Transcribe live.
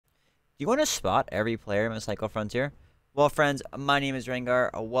Do you want to spot every player in the Cycle Frontier? Well, friends, my name is Rengawr.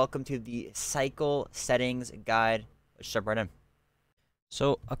 Welcome to the Cycle Settings Guide. Let's jump right in.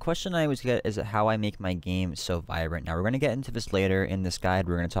 So, a question I always get is how I make my game so vibrant. Now, we're going to get into this later in this guide.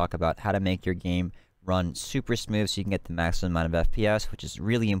 We're going to talk about how to make your game run super smooth so you can get the maximum amount of FPS, which is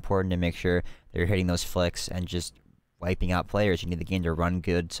really important to make sure that you're hitting those flicks and just wiping out players. You need the game to run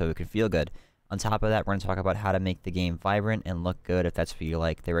good so it can feel good. On top of that, we're going to talk about how to make the game vibrant and look good if that's what you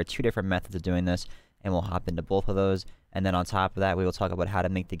like. There are two different methods of doing this, and we'll hop into both of those. And then on top of that, we will talk about how to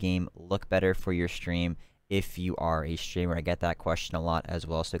make the game look better for your stream if you are a streamer. I get that question a lot as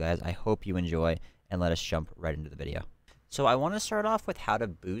well. So guys, I hope you enjoy, and let us jump right into the video. So I want to start off with how to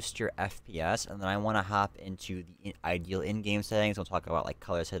boost your FPS, and then I want to hop into the ideal in-game settings. We'll talk about like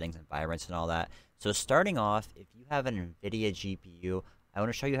color settings and vibrance and all that. So starting off, if you have an NVIDIA GPU, I want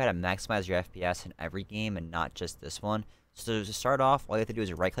to show you how to maximize your FPS in every game and not just this one. So to start off, all you have to do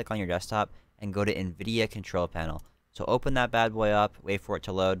is right click on your desktop and go to NVIDIA control panel. So open that bad boy up, wait for it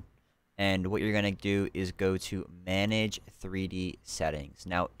to load, and what you're going to do is go to manage 3D settings.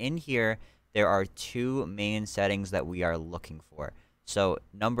 Now in here, there are two main settings that we are looking for. So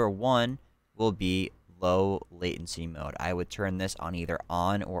number one will be low latency mode. I would turn this on either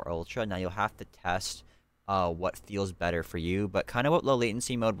on or ultra. Now you'll have to test what feels better for you, but kind of what low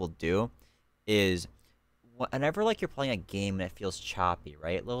latency mode will do is whenever like you're playing a game and it feels choppy,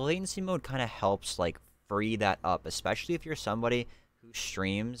 right? Low latency mode kind of helps like free that up, especially if you're somebody who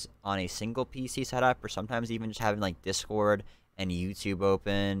streams on a single PC setup, or sometimes even just having like Discord and YouTube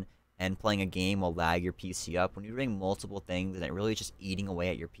open and playing a game will lag your PC up. When you're doing multiple things and it really just eating away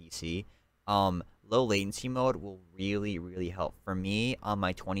at your PC, low latency mode will really help. For me, on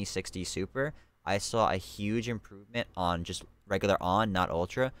my 2060 Super, I saw a huge improvement on just regular on, not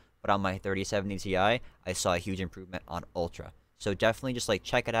ultra, but on my 3070 Ti, I saw a huge improvement on ultra. So definitely just like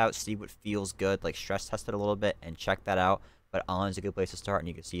check it out, see what feels good, like stress test it a little bit and check that out. But on is a good place to start, and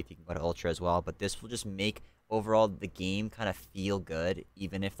you can see if you can go to ultra as well. But this will just make overall the game kind of feel good,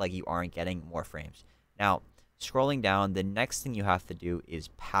 even if like you aren't getting more frames. Now, scrolling down, the next thing you have to do is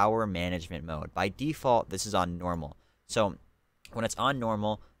power management mode. By default, this is on normal. So when it's on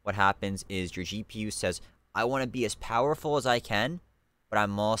normal, what happens is your GPU says, I want to be as powerful as I can, but I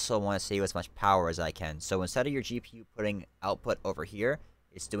also want to save as much power as I can. So instead of your GPU putting output over here,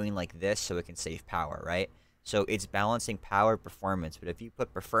 it's doing like this so it can save power, right? So it's balancing power performance. But if you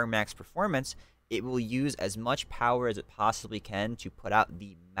put prefer max performance, it will use as much power as it possibly can to put out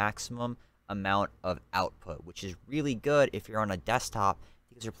the maximum amount of output, which is really good if you're on a desktop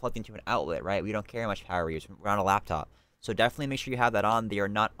because you're plugged into an outlet, right? We don't care how much power we use. We're on a laptop. So definitely make sure you have that on. They are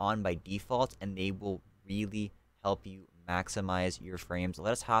not on by default, and they will really help you maximize your frames.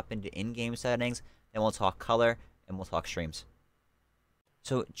 Let us hop into in-game settings, then we'll talk color, and we'll talk streams.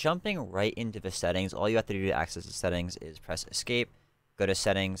 So jumping right into the settings, all you have to do to access the settings is press escape, go to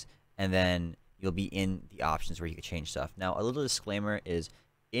settings, and then you'll be in the options where you can change stuff. Now, a little disclaimer is,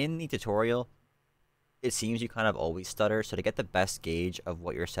 in the tutorial, it seems you kind of always stutter. So to get the best gauge of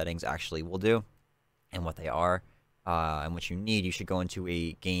what your settings actually will do and what they are, and what you need, you should go into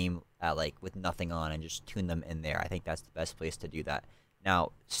a game like with nothing on and just tune them in there. I think that's the best place to do that.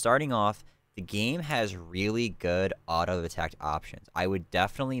 Now, starting off, the game has really good auto detect options. I would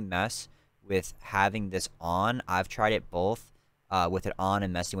definitely mess with having this on. I've tried it both with it on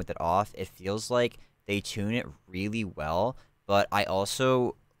and messing with it off. It feels like they tune it really well, but I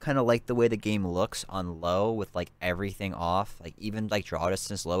also kind of like the way the game looks on low with like everything off. Like even like draw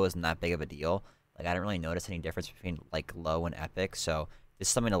distance low isn't that big of a deal. Like I didn't really notice any difference between like low and epic. So this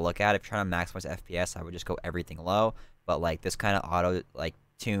is something to look at. If you're trying to maximize FPS, I would just go everything low. But like this kind of auto like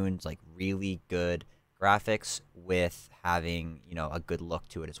tunes like really good graphics with having, you know, a good look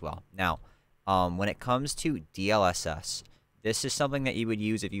to it as well. Now, when it comes to DLSS, this is something that you would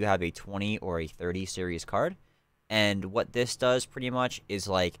use if you have a 20 or a 30 series card. And what this does pretty much is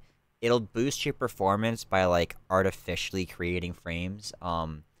like it'll boost your performance by like artificially creating frames.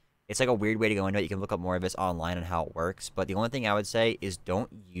 It's like a weird way to go into it. You can look up more of this online on how it works. But the only thing I would say is don't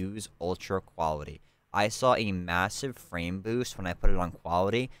use ultra quality. I saw a massive frame boost when I put it on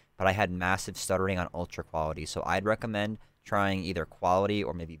quality, but I had massive stuttering on ultra quality. So I'd recommend trying either quality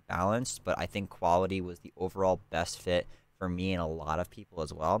or maybe balanced. But I think quality was the overall best fit for me and a lot of people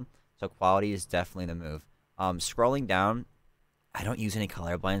as well. So quality is definitely the move. Scrolling down, I don't use any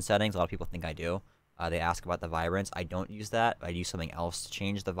colorblind settings. A lot of people think I do. They ask about the vibrance. I don't use that. I use something else to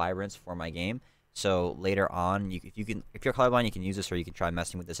change the vibrance for my game. So later on, if you're colorblind, you can use this, or you can try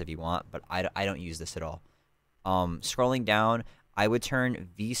messing with this if you want. But I don't use this at all. Scrolling down, I would turn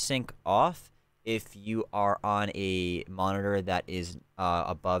VSync off If you are on a monitor that is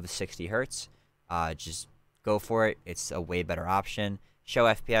above 60 hertz, just go for it. It's a way better option. Show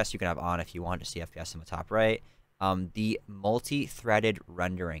FPS you can have on if you want to see FPS in the top right. The multi-threaded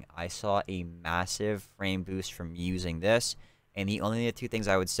rendering. I saw a massive frame boost from using this, and the only two things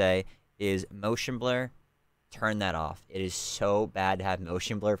I would say is motion blur. Turn that off. It is so bad to have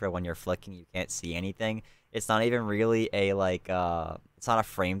motion blur for when you're flicking, you can't see anything. It's not even really a it's not a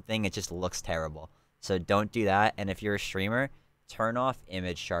frame thing, it just looks terrible. So don't do that. And if you're a streamer, turn off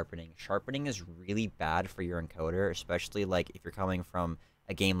image sharpening. Sharpening is really bad for your encoder, especially like if you're coming from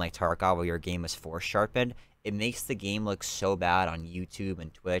a game like Tarkov where your game is force sharpened. It makes the game look so bad on YouTube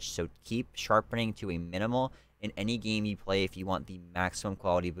and Twitch. So keep sharpening to a minimal in any game you play if you want the maximum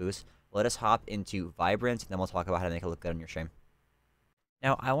quality boost. Let us hop into Vibrance, and then we'll talk about how to make it look good on your stream.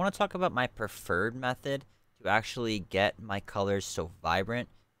 Now, I want to talk about my preferred method to actually get my colors so vibrant,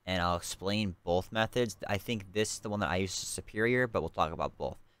 and I'll explain both methods. I think this, the one that I use, is superior, but we'll talk about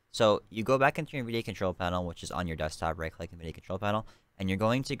both. So you go back into your NVIDIA control panel, which is on your desktop, right-click NVIDIA control panel, and you're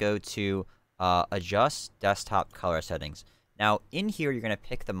going to go to Adjust Desktop Color Settings. Now, in here, you're going to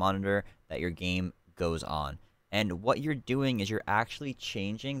pick the monitor that your game goes on. And what you're doing is you're actually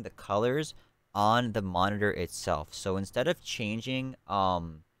changing the colors on the monitor itself. So instead of changing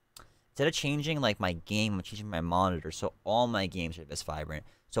like my game, I'm changing my monitor. So all my games are this vibrant.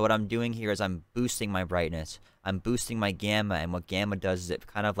 So what I'm doing here is I'm boosting my brightness. I'm boosting my gamma, and what gamma does is it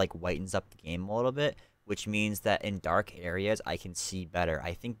kind of like whitens up the game a little bit, which means that in dark areas I can see better.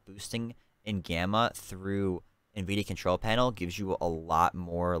 I think boosting in gamma through NVIDIA control panel gives you a lot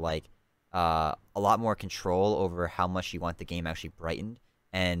more control over how much you want the game actually brightened.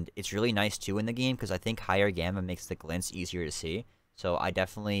 And it's really nice too in the game because I think higher gamma makes the glints easier to see. So I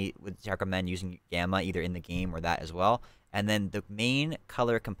definitely would recommend using gamma either in the game or that as well. And then the main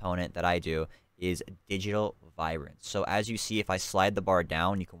color component that I do is digital vibrance. So as you see, if I slide the bar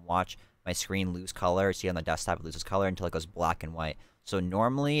down, you can watch my screen lose color. See on the desktop it loses color until it goes black and white. So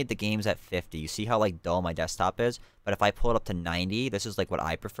normally the game's at 50. You see how like dull my desktop is? But if I pull it up to 90, this is like what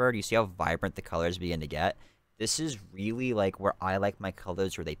I prefer. You see how vibrant the colors begin to get? This is really like where I like my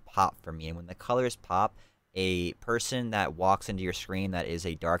colors, where they pop for me. And when the colors pop, a person that walks into your screen that is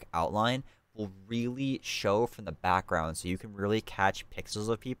a dark outline will really show from the background. So you can really catch pixels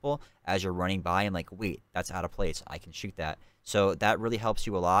of people as you're running by and like, wait, that's out of place. I can shoot that. So that really helps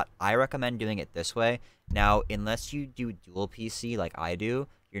you a lot. I recommend doing it this way. Now, unless you do dual PC like I do,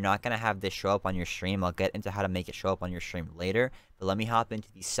 you're not going to have this show up on your stream. I'll get into how to make it show up on your stream later. But let me hop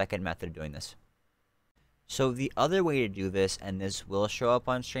into the second method of doing this. So the other way to do this, and this will show up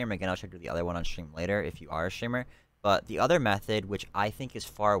on stream, again, I'll show you the other one on stream later if you are a streamer, but the other method, which I think is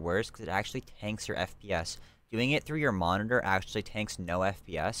far worse because it actually tanks your FPS. Doing it through your monitor actually tanks no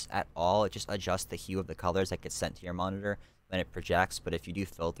FPS at all. It just adjusts the hue of the colors that gets sent to your monitor when it projects, but if you do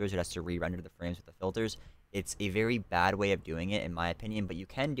filters, it has to re-render the frames with the filters. It's a very bad way of doing it, in my opinion, but you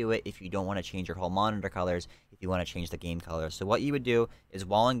can do it if you don't want to change your whole monitor colors, if you want to change the game colors. So what you would do is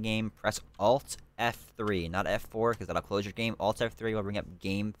while in game, press Alt F3, not F4, because that'll close your game. Alt F3 will bring up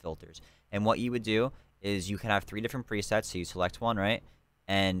game filters. And what you would do is you can have 3 different presets, so you select one, right?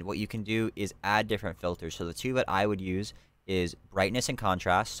 And what you can do is add different filters. So the 2 that I would use is brightness and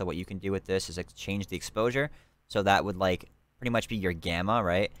contrast. So what you can do with this is change the exposure. So that would like pretty much be your gamma,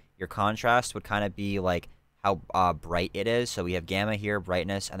 right? Your contrast would kind of be like how bright it is. So we have gamma here,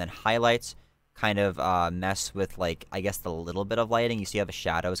 brightness, and then highlights kind of mess with like, I guess, the little bit of lighting. You see how the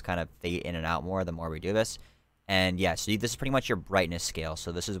shadows kind of fade in and out more the more we do this. And yeah, so this is pretty much your brightness scale.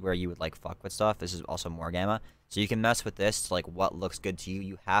 So this is where you would like fuck with stuff. This is also more gamma. So you can mess with this to like what looks good to you.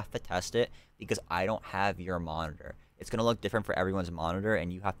 You have to test it because I don't have your monitor. It's going to look different for everyone's monitor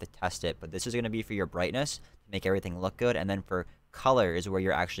and you have to test it. But this is going to be for your brightness to make everything look good. And then for color is where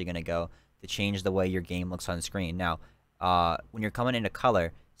you're actually going to go to change the way your game looks on screen. Now, when you're coming into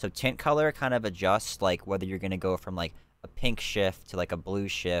color, so tint color kind of adjusts like whether you're going to go from like a pink shift to like a blue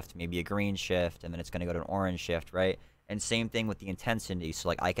shift, maybe a green shift, and then it's going to go to an orange shift, right? And same thing with the intensity. So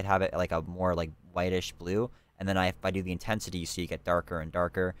like I could have it like a more like whitish blue, and then if I do the intensity, you see it get darker and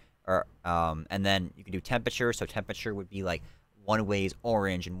darker. Or and then you can do temperature. So temperature would be like one way is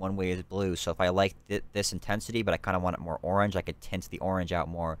orange and one way is blue. So if I like this intensity, but I kind of want it more orange, I could tint the orange out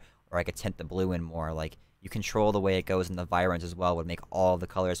more, or I could tint the blue in more. Like you control the way it goes, and the vibrance as well would make all the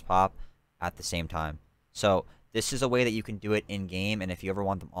colors pop at the same time. So this is a way that you can do it in game, and if you ever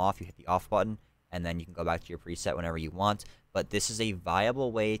want them off, you hit the off button, and then you can go back to your preset whenever you want. But this is a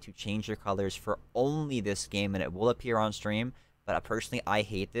viable way to change your colors for only this game, and it will appear on stream. but personally, I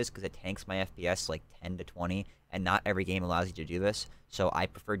hate this because it tanks my FPS like 10 to 20, and not every game allows you to do this. So I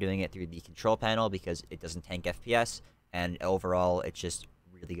prefer doing it through the control panel because it doesn't tank FPS, and overall, it's just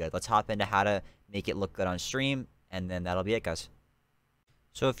really good. Let's hop into how to make it look good on stream, and then that'll be it, guys.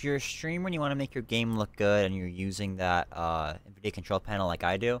 So if you're a streamer and you want to make your game look good and you're using that NVIDIA control panel like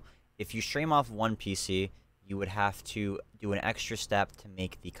I do, if you stream off one PC, you would have to do an extra step to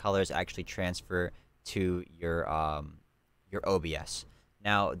make the colors actually transfer to your OBS.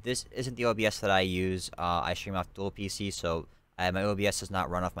 Now, this isn't the OBS that I use. I stream off dual PC, so my OBS does not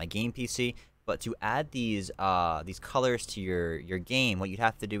run off my game PC. But to add these colors to your game, what you'd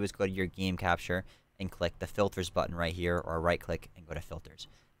have to do is go to your game capture and click the filters button right here, or right click and go to filters.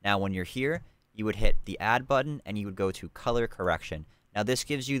 Now when you're here, you would hit the add button and you would go to color correction. Now this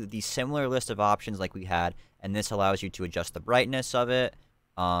gives you the similar list of options like we had, and this allows you to adjust the brightness of it.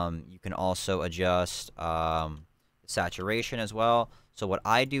 You can also adjust saturation as well. So what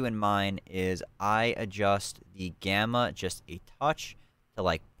I do in mine is I adjust the gamma just a touch to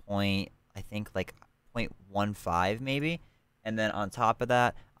like I think like 0.15 maybe. And then on top of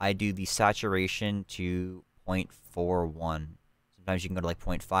that, I do the saturation to 0.41. Sometimes you can go to like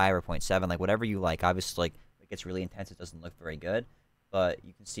 0.5 or 0.7, like whatever you like. Obviously, like if it gets really intense, it doesn't look very good. But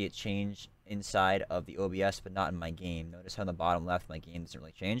you can see it change inside of the OBS, but not in my game. Notice how on the bottom left, my game doesn't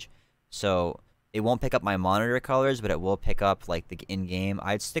really change. So it won't pick up my monitor colors, but it will pick up like the in-game.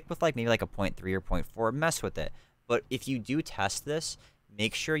 I'd stick with like maybe like a 0.3 or 0.4, mess with it. But if you do test this,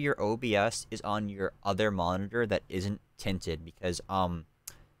 make sure your OBS is on your other monitor that isn't tinted, because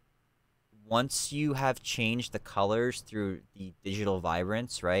once you have changed the colors through the digital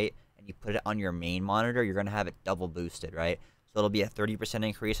vibrance, right, and you put it on your main monitor, you're going to have it double boosted, right? So it'll be a 30%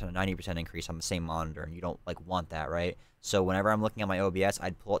 increase and a 90% increase on the same monitor, and you don't like want that, right? So whenever I'm looking at my OBS,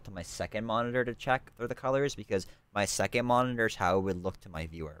 I'd pull it to my second monitor to check for the colors, because my second monitor is how it would look to my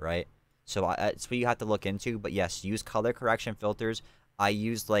viewer, right? So it's what you have to look into. But yes, use color correction filters. I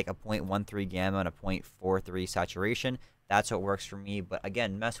used like a 0.13 gamma and a 0.43 saturation. That's what works for me. But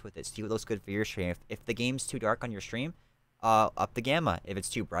again, mess with it. See what looks good for your stream. If the game's too dark on your stream, up the gamma. If it's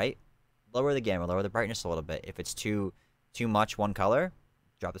too bright, lower the gamma, lower the brightness a little bit. If it's too much one color,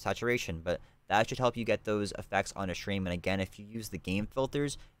 drop the saturation. But that should help you get those effects on a stream. And again, if you use the game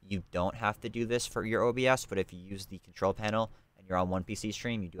filters, you don't have to do this for your OBS. But if you use the control panel and you're on one PC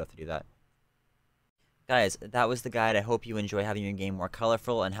stream, you do have to do that. Guys, that was the guide. I hope you enjoy having your game more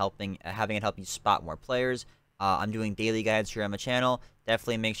colorful and having it help you spot more players. I'm doing daily guides here on my channel.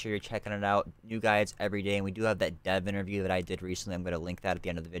 Definitely make sure you're checking it out. New guides every day. And we do have that dev interview that I did recently. I'm going to link that at the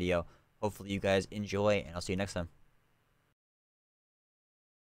end of the video. Hopefully you guys enjoy, and I'll see you next time.